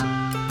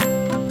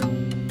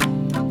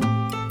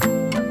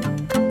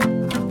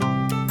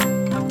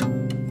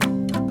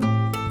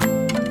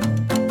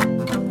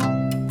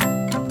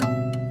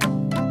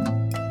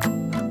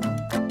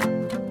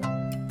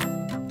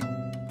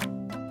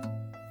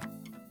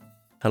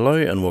Hello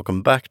and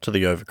welcome back to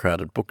the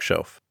Overcrowded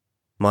Bookshelf.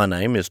 My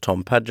name is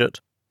Tom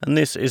Paget, and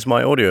this is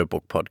my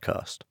audiobook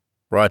podcast,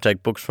 where I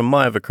take books from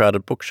my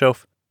overcrowded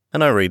bookshelf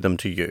and I read them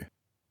to you.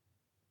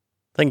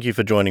 Thank you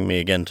for joining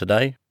me again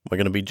today. We're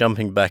going to be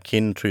jumping back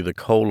into The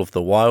Call of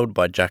the Wild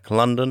by Jack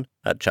London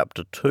at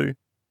Chapter 2.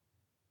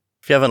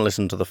 If you haven't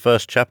listened to the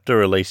first chapter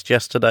released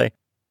yesterday,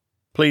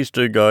 please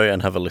do go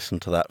and have a listen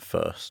to that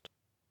first.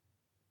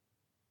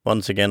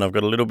 Once again, I've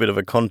got a little bit of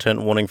a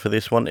content warning for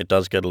this one. It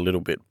does get a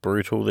little bit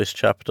brutal, this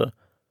chapter,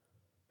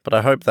 but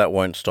I hope that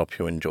won't stop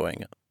you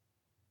enjoying it.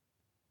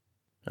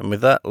 And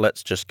with that,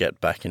 let's just get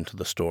back into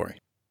the story.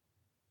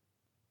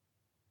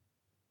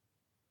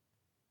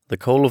 The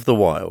Call of the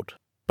Wild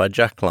by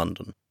Jack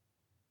London.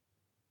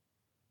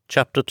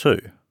 Chapter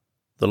 2.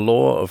 The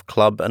Law of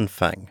Club and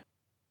Fang.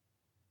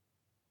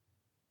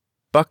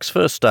 Buck's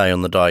first day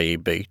on the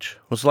Dyea beach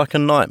was like a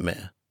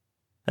nightmare.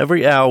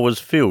 Every hour was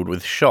filled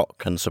with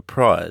shock and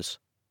surprise.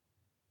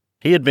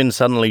 He had been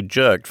suddenly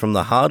jerked from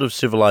the heart of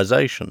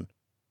civilization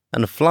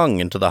and flung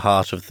into the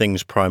heart of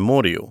things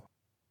primordial.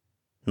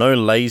 No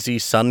lazy,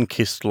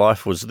 sun-kissed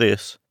life was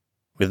this,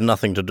 with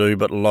nothing to do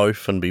but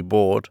loaf and be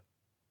bored.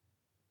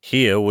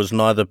 Here was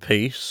neither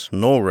peace,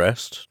 nor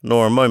rest,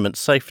 nor a moment's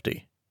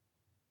safety.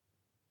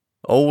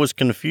 All was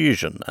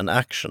confusion and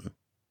action,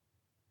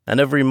 and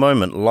every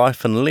moment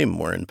life and limb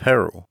were in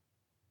peril.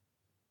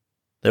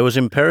 There was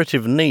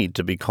imperative need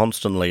to be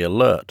constantly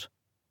alert,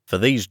 for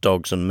these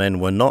dogs and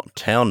men were not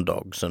town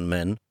dogs and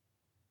men.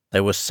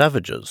 They were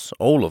savages,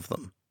 all of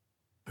them,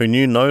 who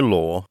knew no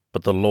law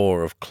but the law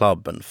of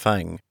club and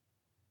fang.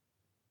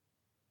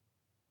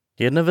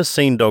 He had never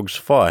seen dogs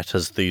fight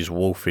as these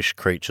wolfish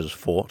creatures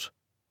fought,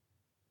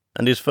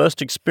 and his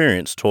first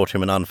experience taught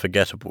him an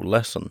unforgettable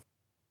lesson.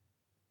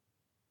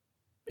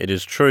 It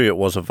is true it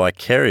was a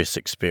vicarious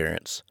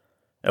experience,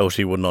 else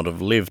he would not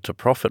have lived to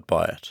profit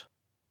by it.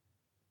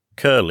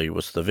 Curly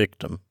was the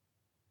victim.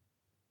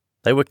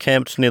 They were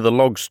camped near the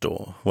log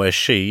store, where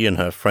she, in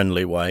her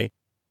friendly way,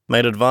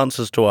 made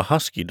advances to a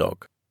husky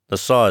dog, the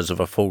size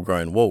of a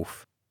full-grown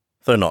wolf,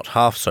 though not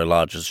half so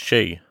large as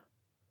she.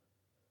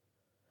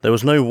 There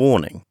was no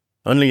warning,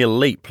 only a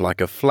leap like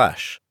a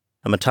flash,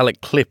 a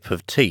metallic clip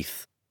of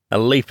teeth, a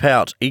leap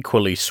out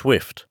equally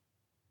swift,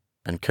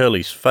 and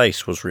Curly's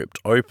face was ripped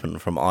open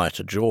from eye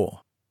to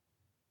jaw.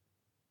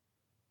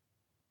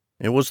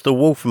 It was the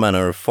wolf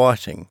manner of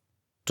fighting,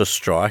 to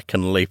strike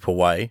and leap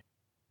away,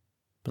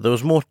 but there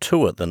was more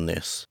to it than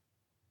this.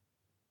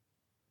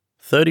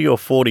 30 or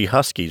 40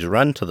 huskies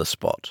ran to the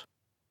spot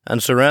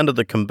and surrounded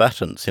the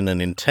combatants in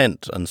an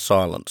intent and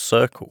silent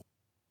circle.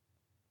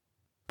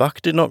 Buck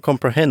did not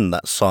comprehend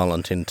that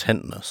silent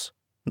intentness,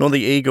 nor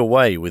the eager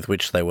way with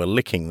which they were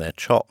licking their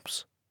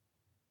chops.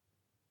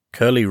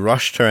 Curly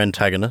rushed her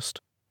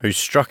antagonist, who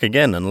struck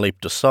again and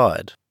leaped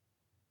aside.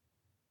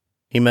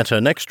 He met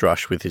her next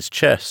rush with his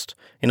chest,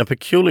 in a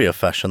peculiar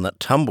fashion that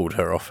tumbled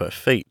her off her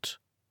feet.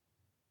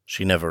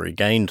 She never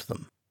regained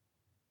them.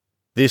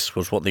 This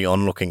was what the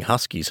onlooking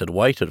huskies had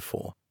waited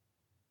for.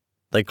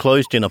 They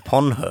closed in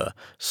upon her,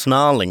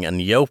 snarling and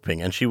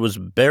yelping, and she was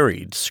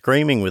buried,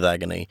 screaming with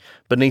agony,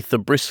 beneath the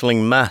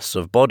bristling mass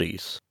of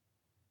bodies.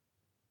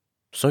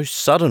 So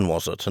sudden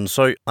was it, and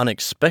so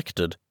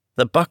unexpected,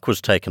 that Buck was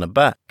taken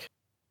aback.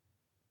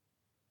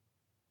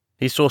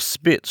 He saw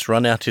spits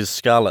run out his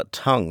scarlet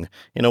tongue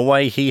in a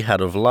way he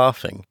had of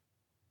laughing,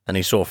 and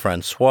he saw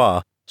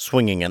Francois,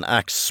 swinging an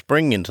axe,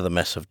 spring into the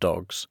mess of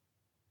dogs.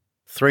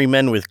 3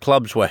 men with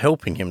clubs were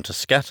helping him to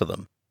scatter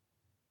them.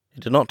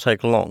 It did not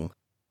take long.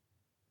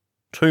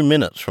 2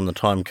 minutes from the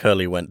time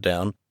Curly went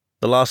down,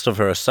 the last of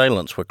her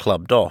assailants were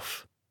clubbed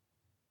off.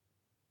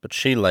 But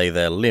she lay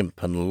there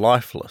limp and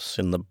lifeless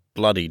in the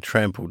bloody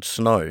trampled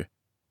snow,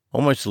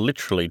 almost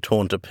literally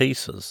torn to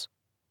pieces,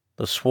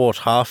 the swart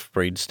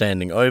half-breed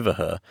standing over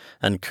her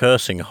and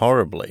cursing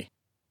horribly.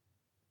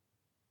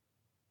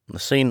 The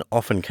scene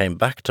often came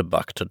back to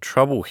Buck to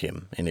trouble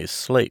him in his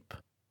sleep.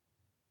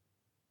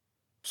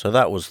 So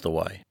that was the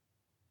way.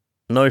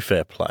 No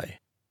fair play.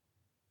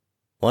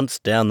 Once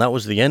down, that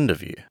was the end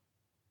of you.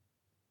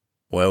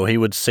 Well, he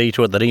would see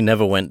to it that he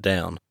never went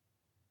down.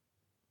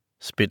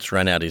 Spitz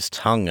ran out his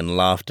tongue and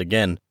laughed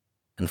again,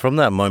 and from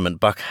that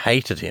moment Buck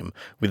hated him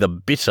with a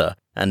bitter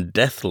and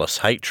deathless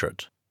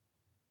hatred.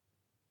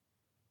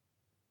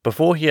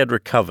 Before he had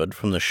recovered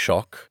from the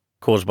shock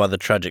caused by the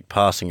tragic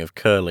passing of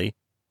Curly,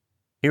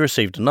 he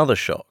received another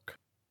shock.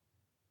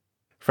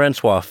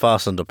 Francois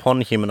fastened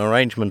upon him an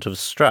arrangement of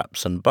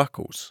straps and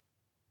buckles.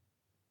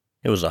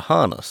 It was a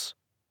harness,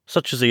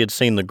 such as he had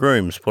seen the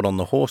grooms put on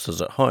the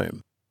horses at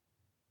home.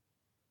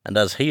 And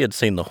as he had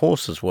seen the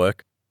horses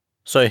work,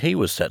 so he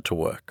was set to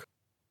work,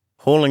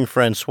 hauling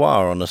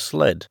Francois on a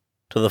sled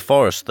to the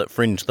forest that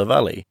fringed the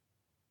valley,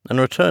 and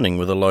returning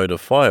with a load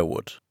of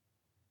firewood.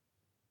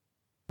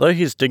 Though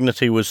his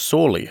dignity was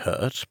sorely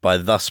hurt by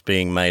thus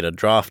being made a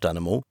draft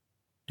animal,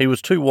 he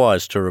was too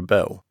wise to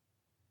rebel.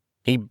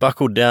 He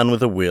buckled down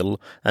with a will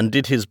and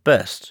did his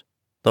best,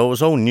 though it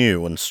was all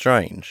new and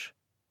strange.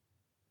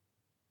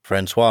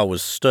 Francois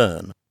was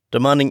stern,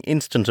 demanding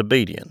instant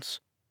obedience,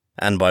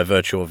 and by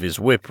virtue of his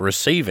whip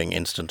receiving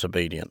instant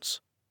obedience,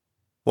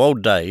 while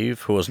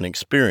Dave, who was an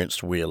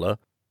experienced wheeler,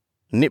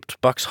 nipped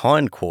Buck's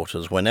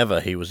hindquarters whenever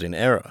he was in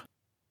error.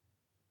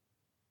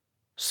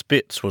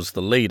 Spitz was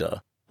the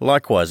leader,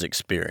 likewise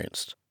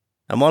experienced,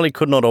 and while he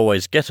could not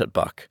always get at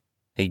Buck,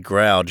 he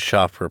growled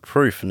sharp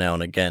reproof now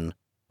and again,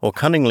 or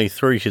cunningly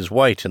threw his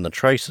weight in the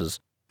traces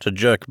to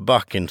jerk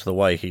Buck into the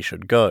way he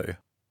should go.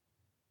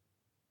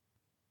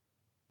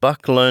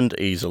 Buck learned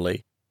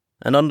easily,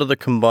 and under the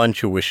combined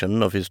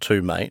tuition of his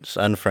two mates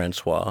and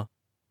Francois,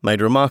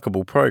 made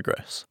remarkable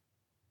progress.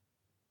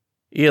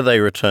 Ere they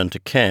returned to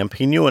camp,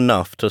 he knew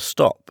enough to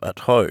stop at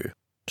Hoe,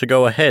 to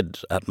go ahead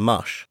at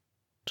Mush,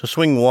 to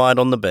swing wide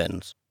on the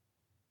bends,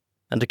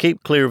 and to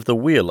keep clear of the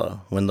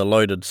wheeler when the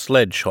loaded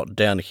sled shot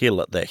downhill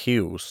at their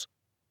heels.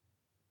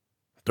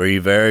 "3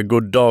 very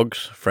good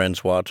dogs,"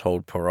 Francois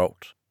told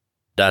Perrault.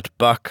 "Dat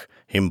Buck,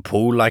 him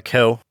pull like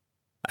hell.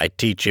 I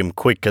teach him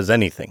quick as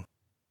anything."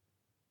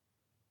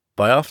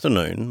 By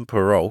afternoon,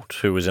 Perrault,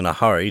 who was in a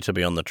hurry to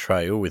be on the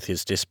trail with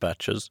his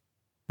dispatches,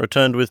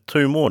 returned with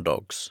 2 more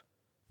dogs.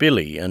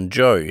 Billy and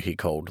Joe, he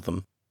called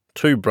them,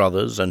 2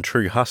 brothers and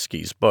true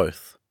huskies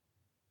both.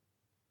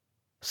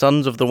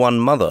 Sons of the one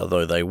mother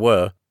though they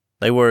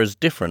were as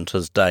different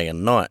as day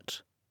and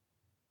night.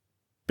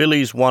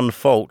 Billy's one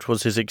fault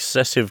was his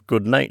excessive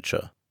good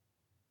nature,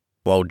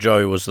 while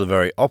Joe was the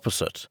very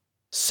opposite,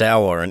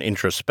 sour and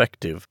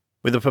introspective,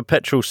 with a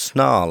perpetual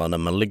snarl and a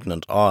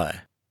malignant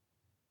eye.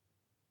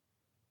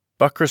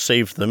 Buck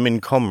received them in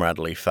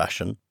comradely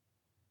fashion.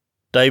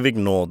 Dave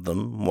ignored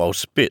them, while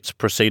Spitz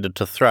proceeded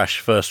to thrash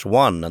first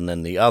one and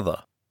then the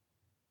other.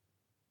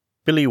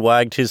 Billy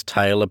wagged his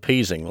tail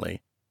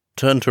appeasingly,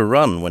 turned to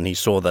run when he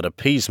saw that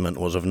appeasement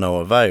was of no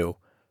avail,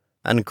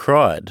 and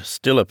cried,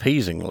 still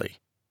appeasingly,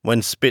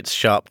 when Spitz's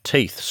sharp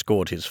teeth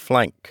scored his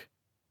flank.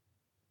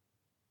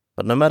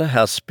 But no matter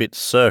how Spitz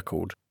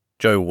circled,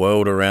 Joe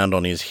whirled around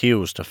on his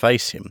heels to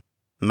face him,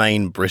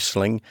 mane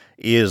bristling,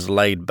 ears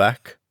laid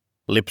back,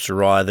 lips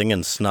writhing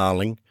and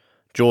snarling,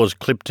 jaws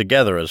clipped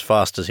together as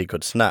fast as he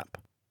could snap,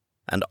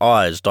 and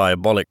eyes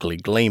diabolically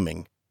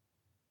gleaming,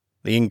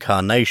 the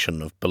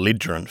incarnation of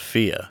belligerent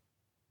fear.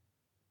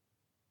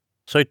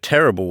 So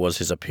terrible was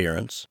his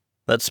appearance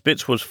that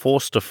Spitz was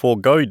forced to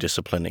forego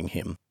disciplining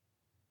him,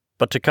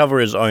 but to cover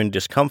his own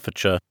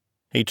discomfiture,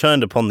 he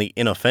turned upon the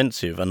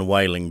inoffensive and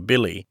wailing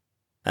Billy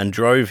and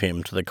drove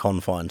him to the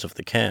confines of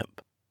the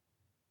camp.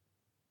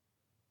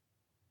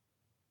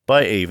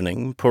 By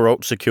evening,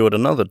 Perrault secured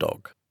another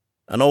dog,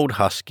 an old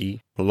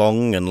husky,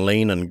 long and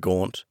lean and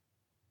gaunt,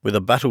 with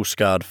a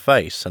battle-scarred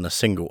face and a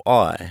single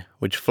eye,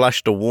 which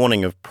flashed a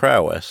warning of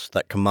prowess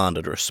that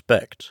commanded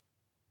respect.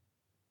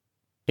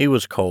 He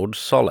was called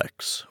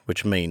Solex,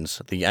 which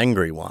means the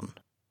Angry One.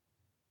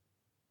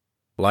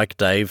 Like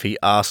Dave, he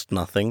asked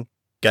nothing,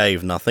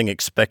 gave nothing,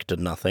 expected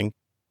nothing,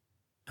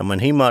 and when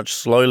he marched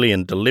slowly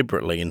and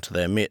deliberately into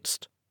their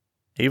midst,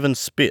 even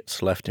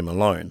Spitz left him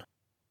alone.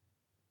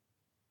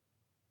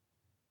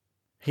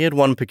 He had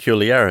one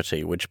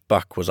peculiarity which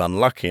Buck was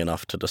unlucky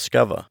enough to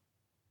discover.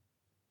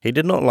 He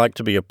did not like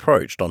to be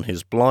approached on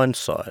his blind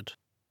side.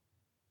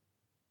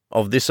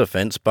 Of this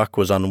offence Buck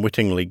was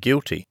unwittingly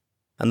guilty,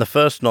 and the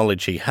first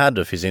knowledge he had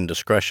of his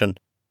indiscretion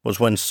was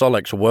when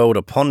Solex whirled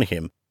upon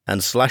him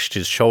and slashed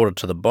his shoulder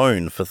to the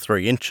bone for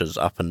 3 inches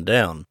up and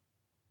down.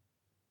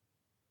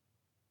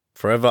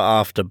 Forever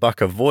after,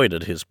 Buck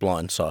avoided his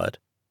blind side,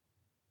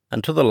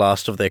 and to the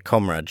last of their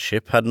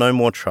comradeship had no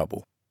more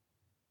trouble.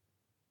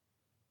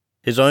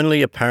 His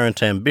only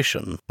apparent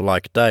ambition,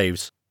 like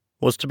Dave's,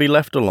 was to be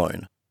left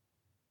alone,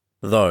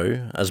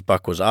 though, as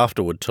Buck was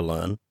afterward to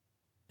learn,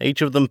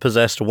 each of them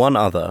possessed one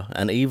other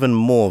and even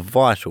more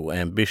vital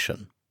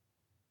ambition.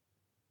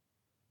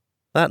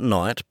 That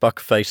night Buck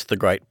faced the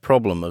great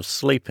problem of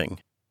sleeping.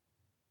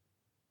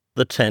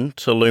 The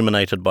tent,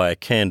 illuminated by a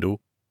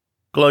candle,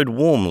 glowed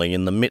warmly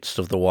in the midst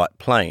of the white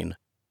plain,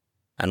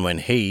 and when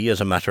he, as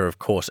a matter of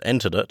course,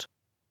 entered it,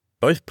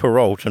 both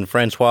Perrault and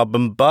Francois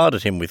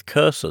bombarded him with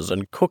curses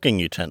and cooking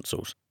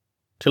utensils,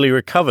 till he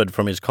recovered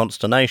from his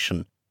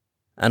consternation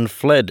and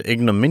fled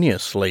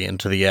ignominiously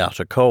into the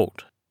outer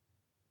cold.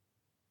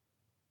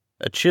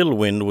 A chill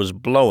wind was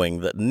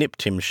blowing that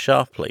nipped him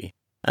sharply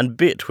and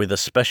bit with a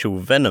special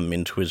venom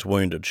into his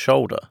wounded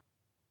shoulder.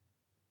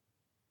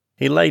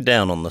 He lay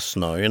down on the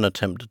snow and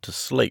attempted to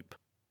sleep,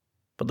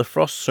 but the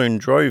frost soon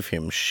drove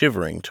him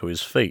shivering to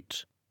his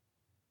feet.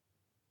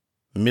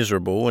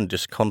 Miserable and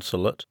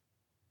disconsolate,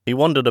 he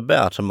wandered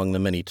about among the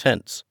many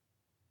tents,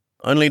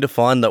 only to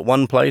find that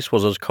one place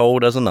was as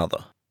cold as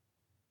another.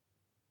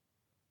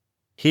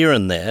 Here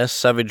and there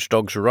savage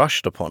dogs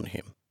rushed upon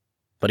him,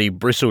 but he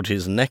bristled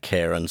his neck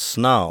hair and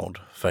snarled,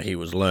 for he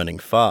was learning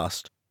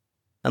fast,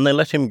 and they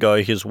let him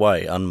go his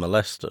way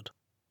unmolested.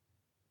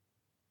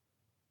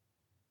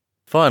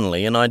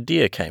 Finally, an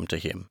idea came to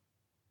him.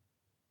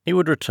 He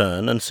would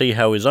return and see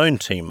how his own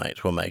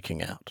teammates were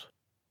making out.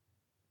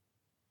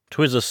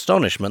 To his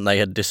astonishment, they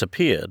had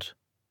disappeared.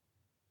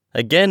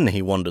 Again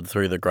he wandered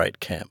through the great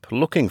camp,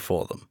 looking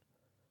for them.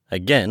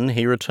 Again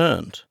he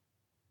returned.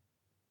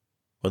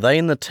 Were they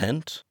in the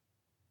tent?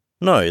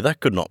 No, that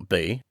could not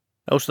be,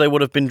 else they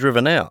would have been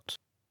driven out.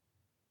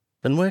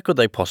 Then where could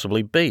they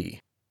possibly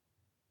be?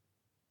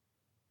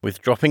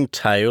 With dropping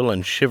tail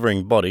and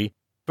shivering body,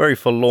 very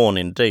forlorn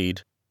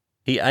indeed,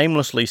 he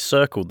aimlessly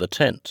circled the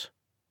tent.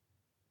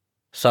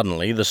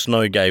 Suddenly the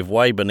snow gave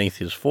way beneath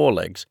his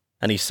forelegs,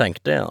 and he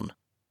sank down.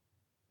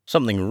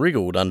 Something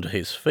wriggled under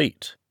his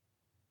feet.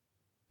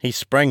 He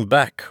sprang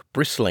back,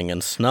 bristling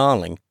and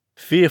snarling,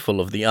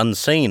 fearful of the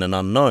unseen and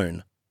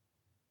unknown.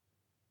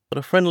 But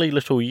a friendly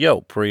little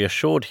yelp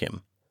reassured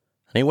him,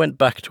 and he went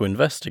back to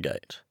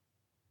investigate.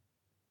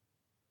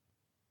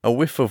 A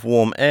whiff of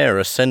warm air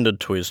ascended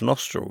to his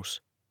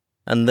nostrils,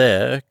 and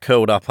there,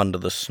 curled up under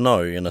the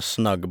snow in a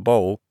snug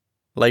bowl,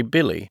 lay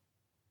Billy.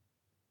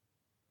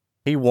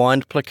 He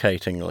whined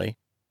placatingly,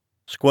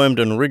 squirmed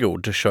and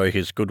wriggled to show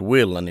his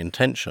goodwill and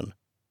intention,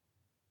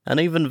 and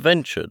even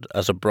ventured,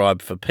 as a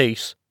bribe for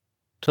peace,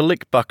 to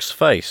lick Buck's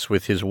face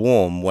with his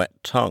warm, wet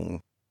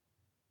tongue.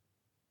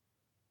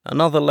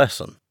 Another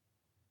lesson.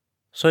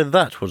 So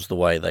that was the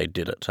way they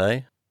did it,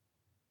 eh?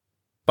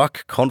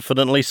 Buck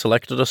confidently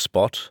selected a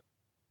spot,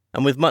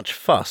 and with much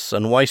fuss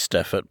and waste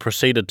effort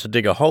proceeded to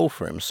dig a hole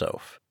for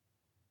himself.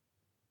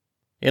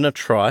 In a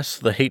trice,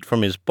 the heat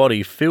from his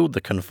body filled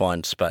the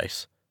confined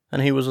space,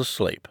 and he was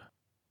asleep.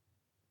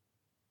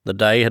 The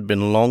day had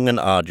been long and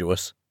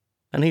arduous,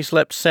 and he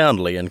slept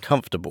soundly and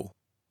comfortable,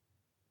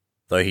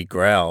 though he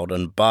growled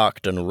and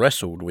barked and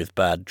wrestled with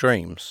bad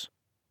dreams.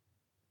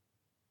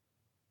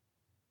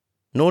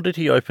 Nor did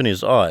he open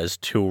his eyes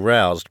till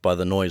roused by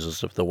the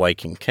noises of the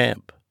waking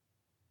camp.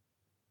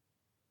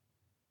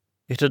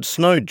 It had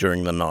snowed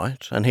during the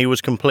night, and he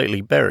was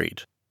completely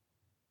buried.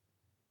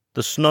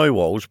 The snow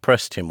walls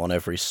pressed him on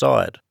every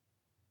side,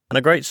 and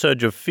a great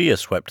surge of fear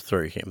swept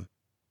through him,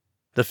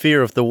 the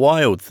fear of the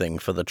wild thing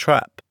for the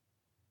trap.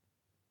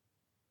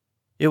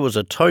 It was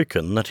a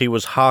token that he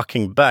was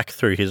harking back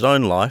through his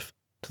own life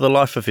to the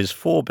life of his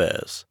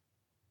forebears,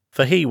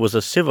 for he was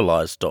a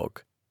civilized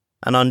dog,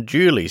 an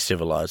unduly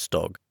civilized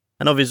dog,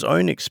 and of his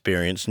own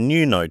experience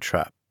knew no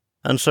trap,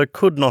 and so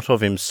could not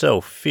of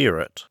himself fear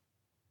it.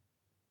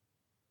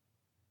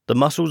 The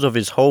muscles of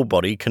his whole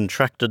body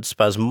contracted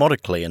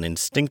spasmodically and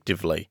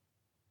instinctively.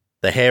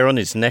 The hair on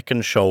his neck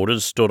and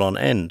shoulders stood on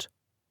end,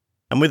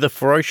 and with a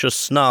ferocious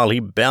snarl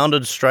he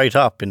bounded straight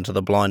up into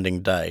the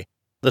blinding day,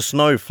 the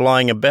snow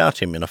flying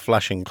about him in a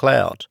flashing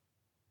cloud.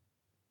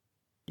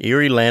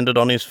 Ere he landed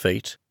on his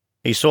feet,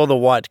 he saw the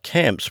white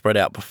camp spread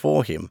out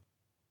before him,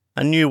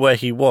 and knew where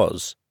he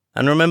was,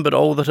 and remembered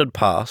all that had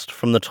passed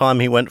from the time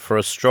he went for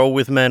a stroll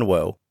with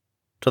Manuel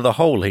to the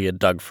hole he had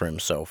dug for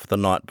himself the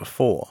night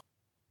before.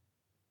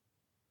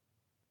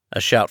 A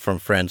shout from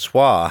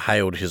Francois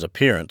hailed his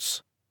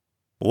appearance.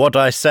 "What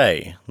I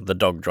say," the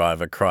dog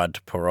driver cried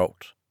to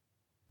Perrault.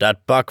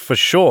 "Dat Buck for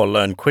sure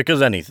learn quick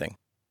as anything."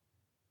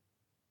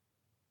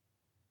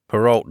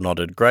 Perrault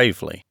nodded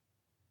gravely.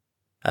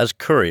 As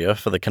courier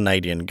for the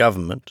Canadian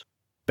government,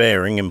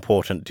 bearing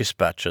important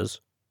dispatches,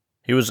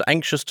 he was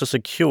anxious to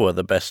secure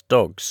the best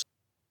dogs,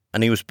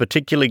 and he was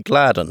particularly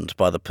gladdened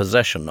by the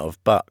possession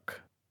of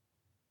Buck.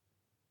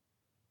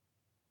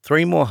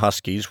 3 more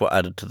huskies were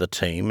added to the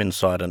team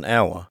inside an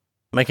hour,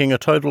 making a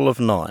total of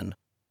 9,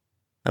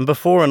 and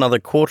before another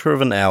quarter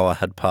of an hour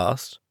had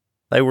passed,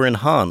 they were in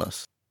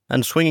harness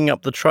and swinging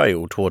up the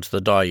trail towards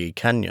the Dyea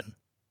Canyon.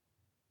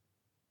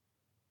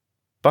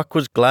 Buck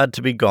was glad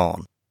to be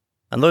gone,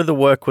 and though the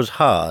work was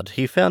hard,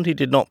 he found he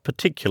did not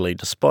particularly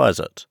despise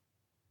it.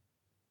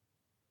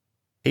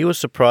 He was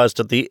surprised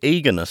at the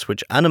eagerness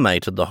which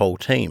animated the whole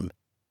team,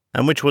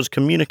 and which was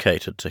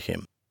communicated to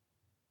him.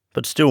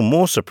 But still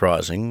more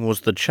surprising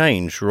was the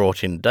change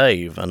wrought in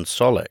Dave and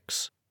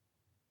Sol-leks.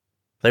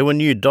 They were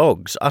new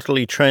dogs,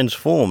 utterly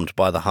transformed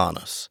by the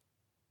harness.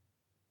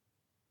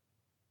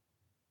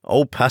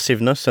 All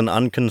passiveness and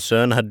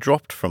unconcern had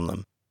dropped from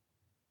them.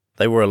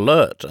 They were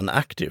alert and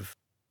active,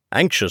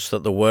 anxious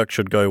that the work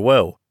should go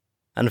well,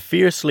 and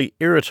fiercely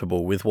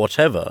irritable with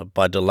whatever,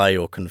 by delay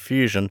or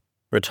confusion,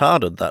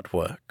 retarded that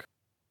work.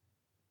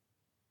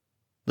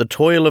 The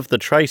toil of the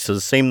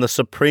tracers seemed the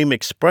supreme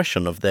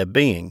expression of their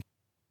being,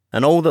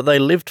 and all that they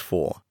lived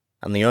for,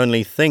 and the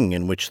only thing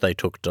in which they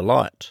took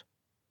delight.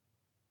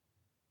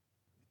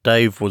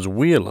 Dave was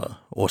wheeler,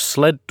 or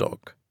sled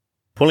dog.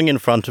 Pulling in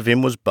front of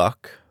him was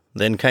Buck,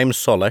 then came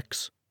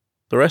Sol-leks.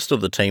 The rest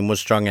of the team was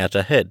strung out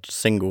ahead,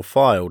 single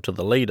file to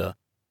the leader,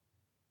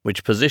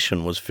 which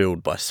position was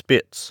filled by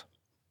Spitz.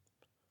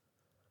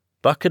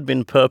 Buck had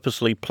been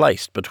purposely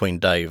placed between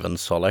Dave and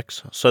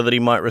Sol-leks so that he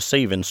might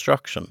receive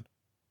instruction.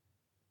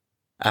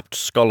 Apt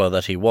scholar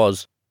that he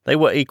was, they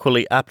were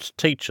equally apt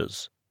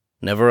teachers,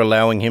 never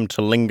allowing him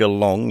to linger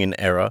long in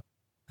error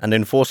and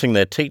enforcing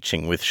their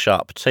teaching with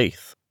sharp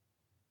teeth.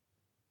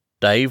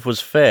 Dave was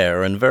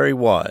fair and very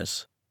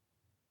wise.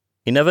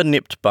 He never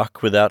nipped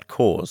Buck without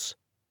cause,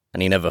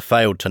 and he never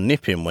failed to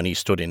nip him when he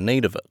stood in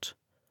need of it.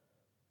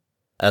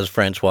 As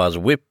Francois's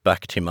whip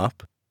backed him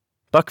up,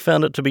 Buck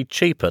found it to be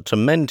cheaper to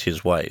mend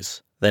his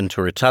ways than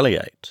to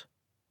retaliate.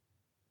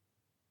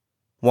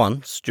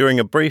 Once, during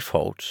a brief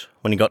halt,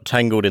 when he got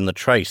tangled in the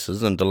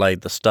traces and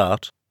delayed the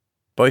start,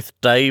 both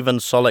Dave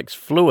and Sol-leks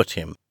flew at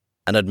him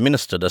and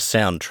administered a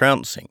sound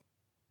trouncing.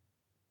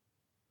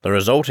 The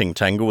resulting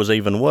tangle was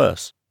even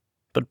worse,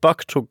 but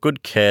Buck took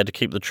good care to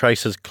keep the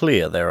tracers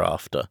clear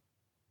thereafter,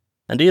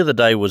 and ere the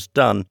day was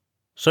done,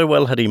 so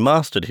well had he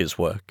mastered his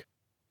work,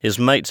 his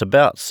mates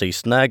about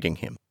ceased nagging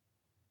him.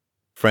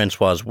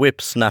 Francois's whip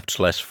snapped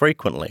less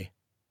frequently,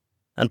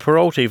 and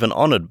Perrault even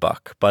honoured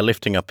Buck by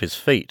lifting up his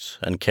feet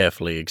and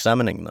carefully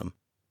examining them.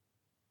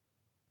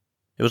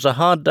 It was a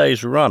hard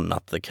day's run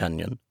up the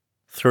canyon,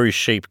 through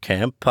sheep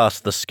camp,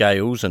 past the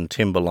scales and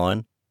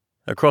timberline,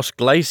 across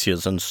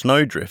glaciers and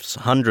snowdrifts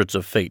hundreds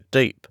of feet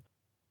deep,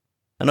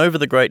 and over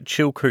the great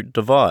Chilkoot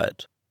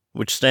Divide,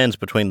 which stands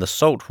between the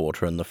salt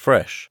water and the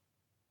fresh,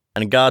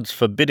 and guards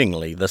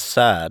forbiddingly the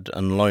sad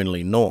and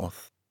lonely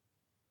north.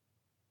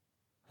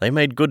 They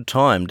made good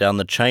time down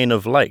the chain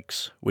of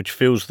lakes which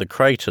fills the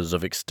craters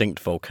of extinct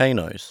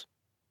volcanoes,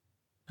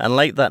 and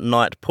late that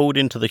night pulled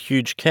into the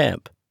huge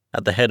camp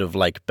at the head of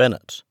Lake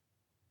Bennett,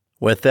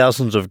 where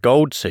thousands of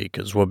gold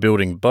seekers were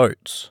building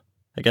boats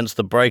against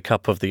the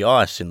break-up of the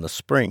ice in the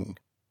spring.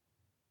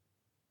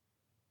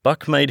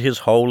 Buck made his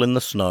hole in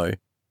the snow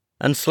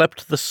and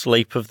slept the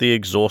sleep of the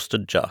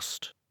exhausted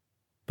just,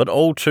 but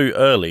all too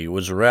early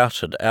was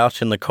routed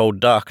out in the cold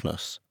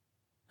darkness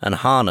and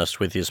harnessed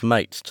with his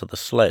mates to the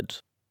sled.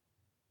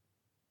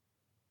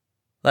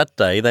 That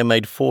day they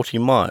made 40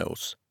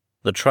 miles,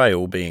 the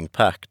trail being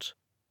packed.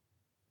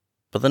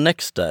 But the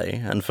next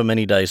day, and for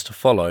many days to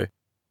follow,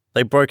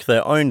 they broke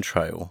their own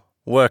trail,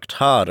 worked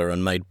harder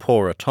and made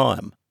poorer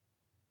time.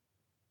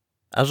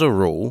 As a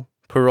rule,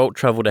 Perrault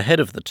travelled ahead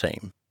of the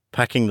team,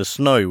 packing the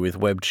snow with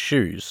webbed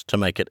shoes to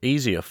make it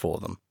easier for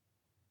them.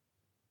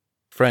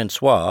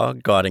 Francois,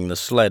 guiding the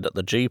sled at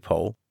the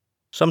G-pole,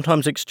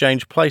 sometimes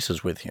exchanged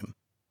places with him,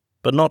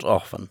 but not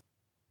often.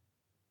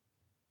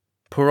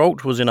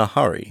 Perrault was in a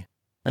hurry,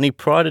 and he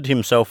prided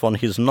himself on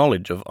his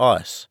knowledge of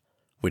ice,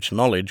 which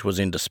knowledge was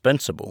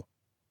indispensable,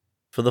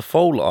 for the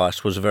fall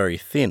ice was very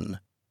thin,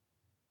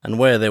 and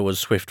where there was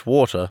swift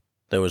water,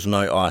 there was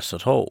no ice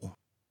at all.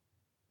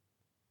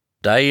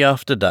 Day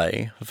after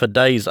day, for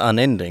days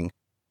unending,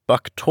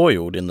 Buck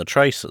toiled in the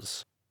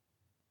traces.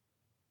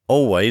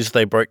 Always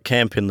they broke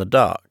camp in the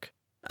dark,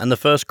 and the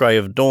first grey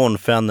of dawn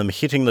found them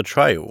hitting the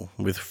trail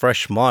with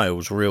fresh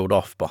miles reeled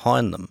off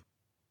behind them.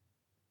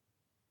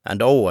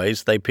 And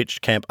always they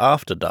pitched camp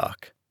after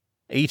dark,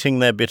 eating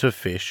their bit of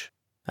fish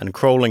and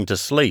crawling to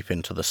sleep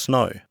into the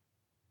snow.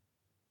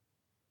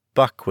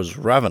 Buck was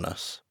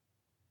ravenous.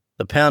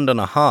 The pound and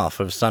a half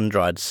of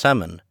sun-dried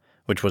salmon,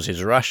 which was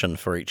his ration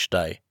for each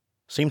day,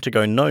 seemed to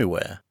go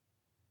nowhere.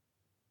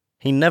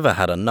 He never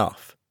had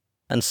enough,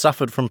 and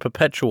suffered from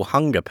perpetual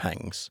hunger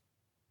pangs.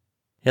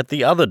 Yet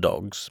the other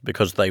dogs,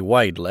 because they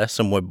weighed less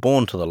and were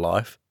born to the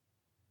life,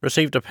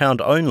 received a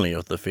pound only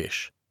of the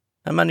fish,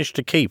 and managed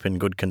to keep in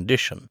good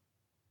condition.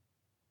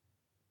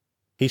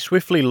 He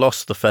swiftly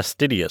lost the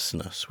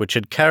fastidiousness which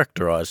had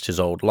characterized his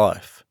old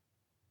life.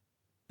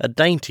 A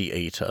dainty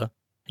eater,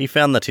 he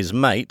found that his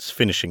mates,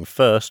 finishing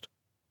first,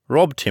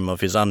 robbed him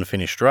of his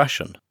unfinished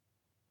ration.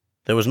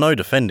 There was no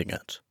defending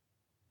it.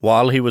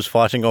 While he was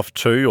fighting off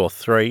 2 or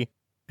 3,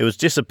 it was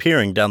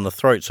disappearing down the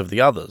throats of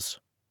the others.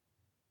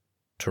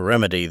 To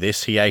remedy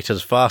this, he ate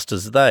as fast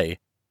as they,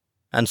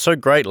 and so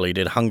greatly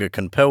did hunger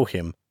compel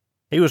him,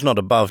 he was not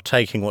above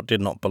taking what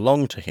did not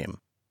belong to him.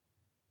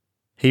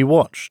 He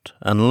watched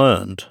and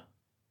learned.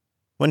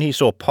 When he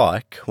saw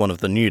Pike, one of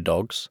the new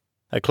dogs,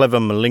 a clever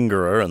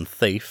malingerer and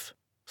thief,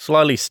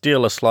 slyly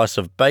steal a slice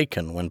of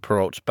bacon when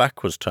Perrault's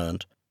back was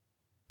turned,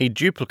 he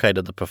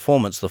duplicated the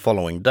performance the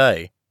following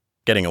day,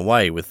 getting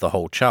away with the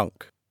whole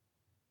chunk.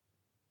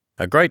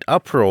 A great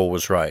uproar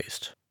was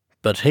raised,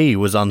 but he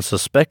was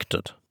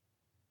unsuspected,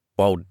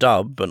 while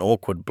Dub, an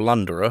awkward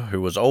blunderer who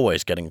was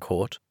always getting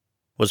caught,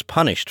 was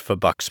punished for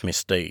Buck's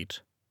misdeed.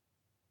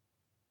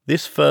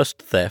 This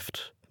first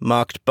theft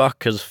marked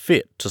Buck as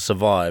fit to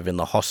survive in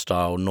the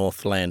hostile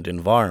Northland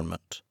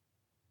environment.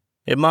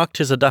 It marked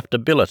his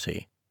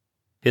adaptability,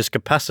 his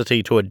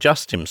capacity to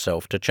adjust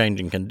himself to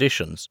changing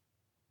conditions,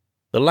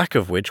 the lack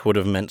of which would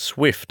have meant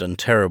swift and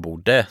terrible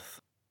death.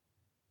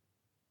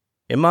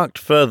 It marked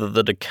further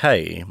the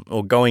decay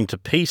or going to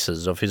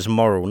pieces of his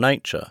moral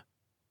nature,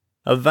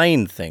 a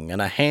vain thing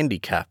and a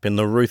handicap in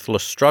the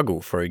ruthless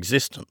struggle for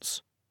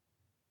existence.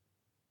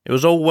 It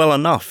was all well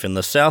enough in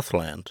the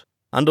Southland,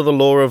 under the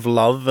law of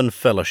love and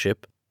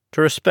fellowship,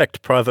 to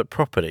respect private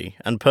property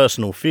and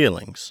personal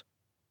feelings.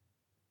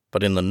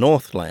 But in the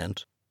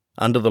Northland,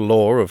 under the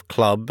law of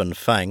club and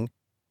fang,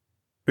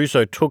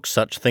 whoso took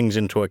such things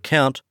into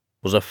account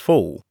was a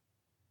fool,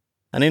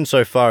 and in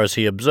so far as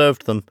he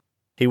observed them,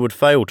 he would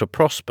fail to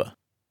prosper.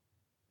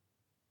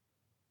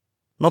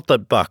 Not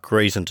that Buck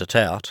reasoned it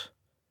out.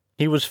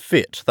 He was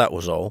fit, that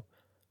was all,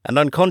 and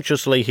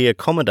unconsciously he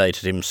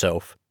accommodated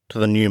himself to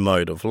the new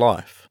mode of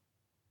life.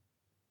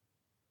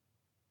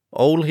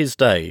 All his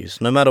days,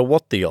 no matter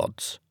what the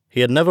odds,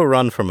 he had never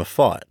run from a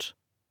fight.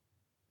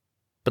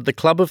 But the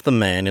club of the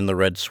man in the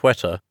red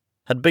sweater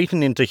had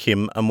beaten into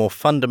him a more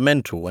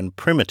fundamental and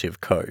primitive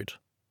code.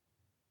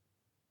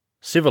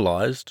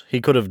 Civilised, he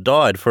could have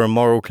died for a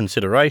moral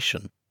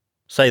consideration,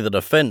 say the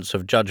defence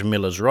of Judge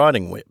Miller's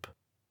riding whip.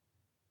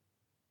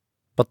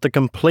 But the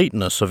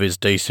completeness of his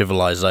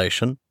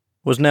decivilisation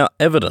was now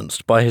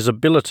evidenced by his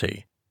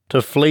ability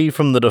to flee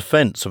from the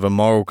defence of a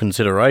moral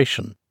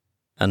consideration,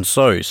 and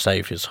so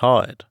save his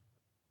hide.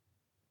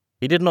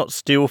 He did not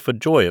steal for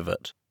joy of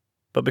it,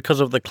 but because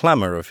of the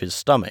clamour of his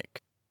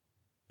stomach.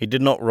 He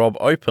did not rob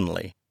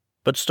openly,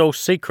 but stole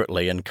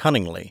secretly and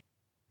cunningly,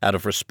 out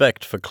of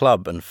respect for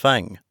club and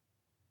fang.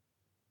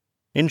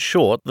 In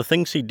short, the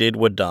things he did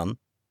were done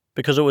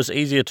because it was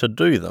easier to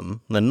do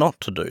them than not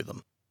to do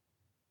them.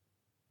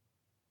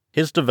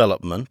 His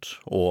development,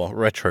 or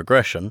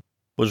retrogression,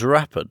 was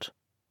rapid.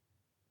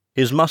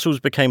 His muscles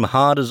became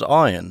hard as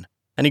iron,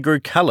 and he grew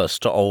callous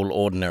to all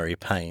ordinary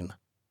pain.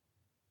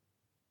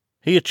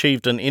 He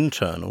achieved an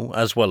internal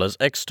as well as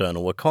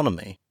external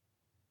economy.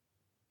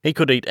 He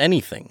could eat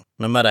anything,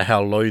 no matter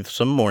how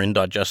loathsome or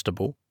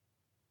indigestible,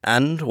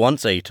 and,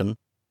 once eaten,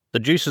 the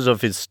juices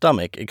of his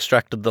stomach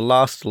extracted the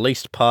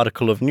least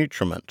particle of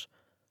nutriment,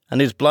 and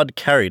his blood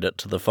carried it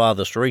to the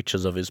farthest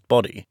reaches of his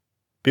body,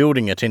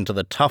 building it into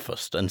the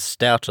toughest and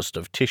stoutest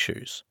of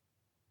tissues.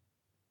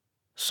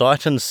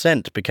 Sight and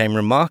scent became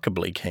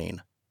remarkably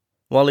keen,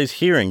 while his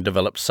hearing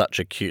developed such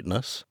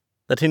acuteness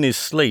that in his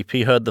sleep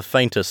he heard the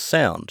faintest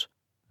sound,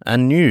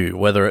 and knew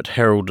whether it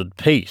heralded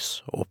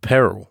peace or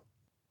peril.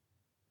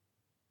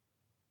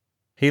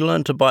 He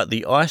learned to bite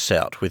the ice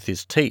out with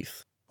his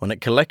teeth when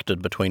it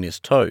collected between his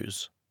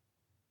toes,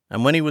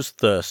 and when he was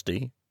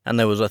thirsty and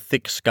there was a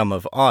thick scum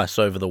of ice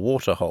over the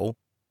waterhole,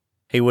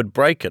 he would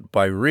break it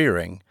by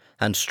rearing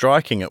and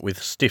striking it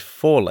with stiff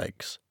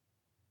forelegs.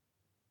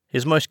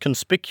 His most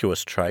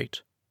conspicuous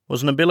trait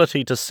was an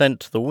ability to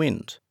scent the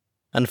wind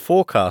and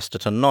forecast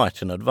it a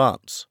night in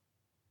advance.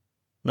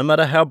 No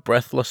matter how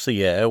breathless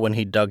the air when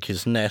he dug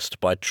his nest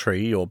by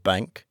tree or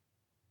bank,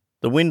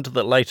 the wind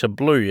that later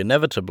blew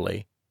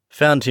inevitably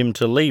found him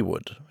to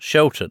leeward,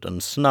 sheltered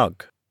and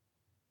snug.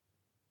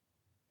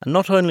 And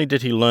not only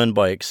did he learn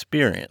by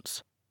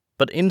experience,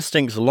 but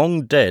instincts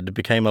long dead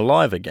became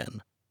alive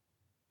again.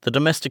 The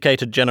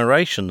domesticated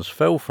generations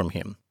fell from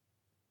him.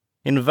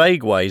 In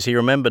vague ways he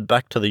remembered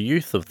back to the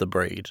youth of the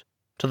breed,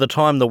 to the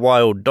time the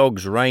wild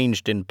dogs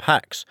ranged in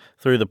packs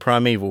through the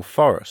primeval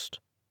forest,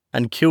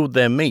 and killed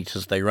their meat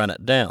as they ran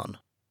it down.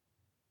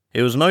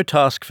 It was no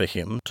task for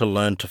him to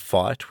learn to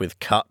fight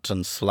with cut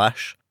and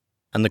slash,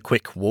 and the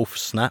quick wolf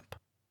snap.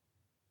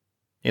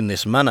 In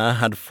this manner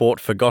had fought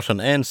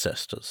forgotten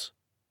ancestors.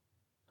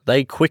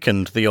 They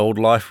quickened the old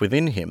life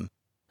within him,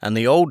 and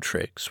the old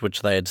tricks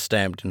which they had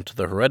stamped into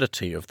the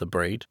heredity of the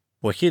breed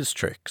were his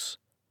tricks.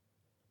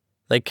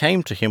 They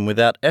came to him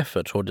without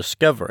effort or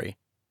discovery,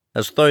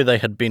 as though they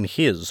had been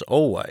his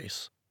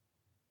always.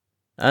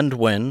 And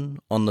when,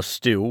 on the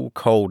still,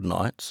 cold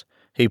nights,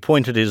 he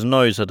pointed his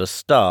nose at a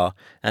star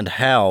and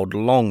howled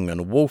long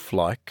and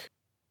wolf-like,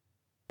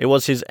 it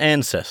was his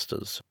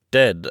ancestors,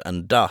 dead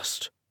and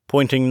dust,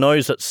 pointing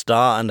nose at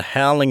star and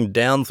howling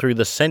down through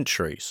the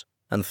centuries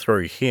and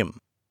through him.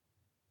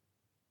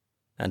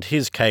 And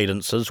his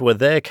cadences were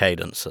their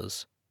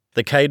cadences,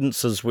 the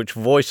cadences which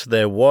voiced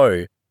their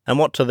woe and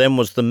what to them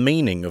was the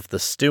meaning of the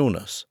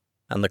stillness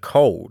and the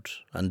cold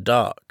and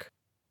dark.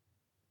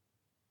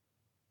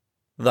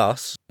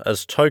 Thus,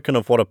 as token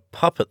of what a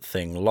puppet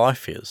thing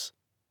life is,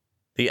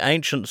 the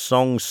ancient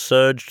songs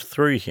surged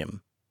through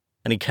him,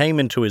 and he came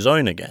into his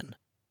own again.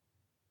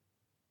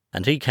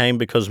 And he came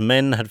because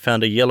men had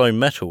found a yellow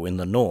metal in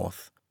the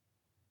north,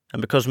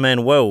 and because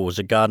Manuel was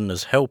a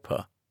gardener's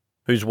helper,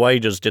 whose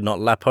wages did not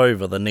lap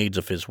over the needs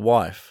of his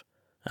wife,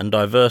 and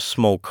diverse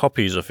small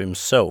copies of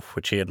himself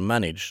which he had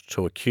managed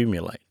to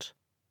accumulate.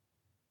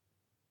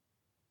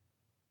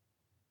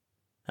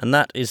 And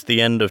that is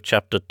the end of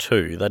chapter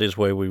 2. That is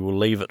where we will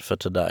leave it for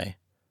today.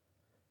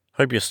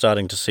 Hope you're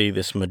starting to see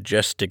this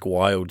majestic,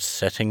 wild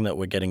setting that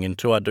we're getting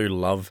into. I do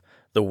love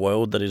the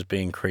world that is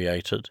being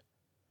created.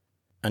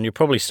 And you're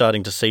probably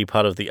starting to see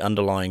part of the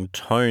underlying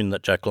tone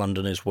that Jack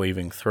London is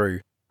weaving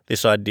through.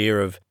 This idea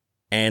of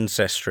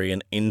ancestry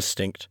and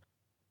instinct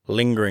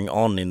lingering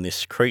on in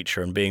this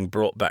creature and being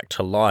brought back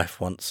to life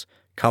once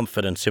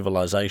comfort and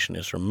civilization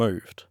is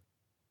removed.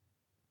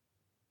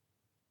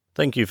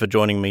 Thank you for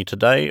joining me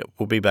today.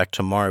 We'll be back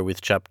tomorrow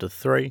with Chapter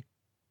 3.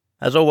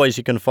 As always,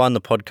 you can find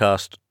the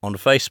podcast on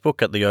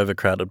Facebook at The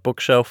Overcrowded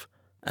Bookshelf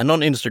and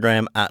on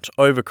Instagram at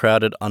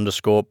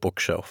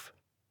overcrowded_bookshelf.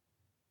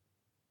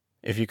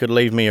 If you could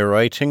leave me a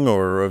rating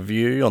or a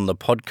review on the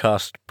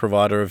podcast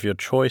provider of your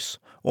choice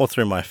or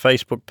through my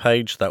Facebook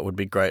page, that would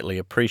be greatly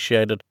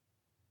appreciated.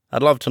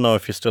 I'd love to know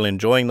if you're still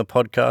enjoying the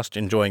podcast,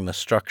 enjoying the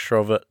structure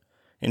of it,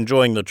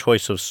 enjoying the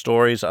choice of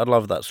stories. I'd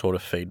love that sort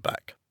of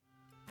feedback.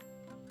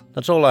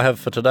 That's all I have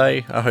for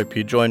today. I hope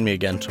you join me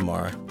again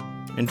tomorrow.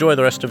 Enjoy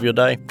the rest of your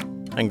day,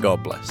 and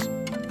God bless.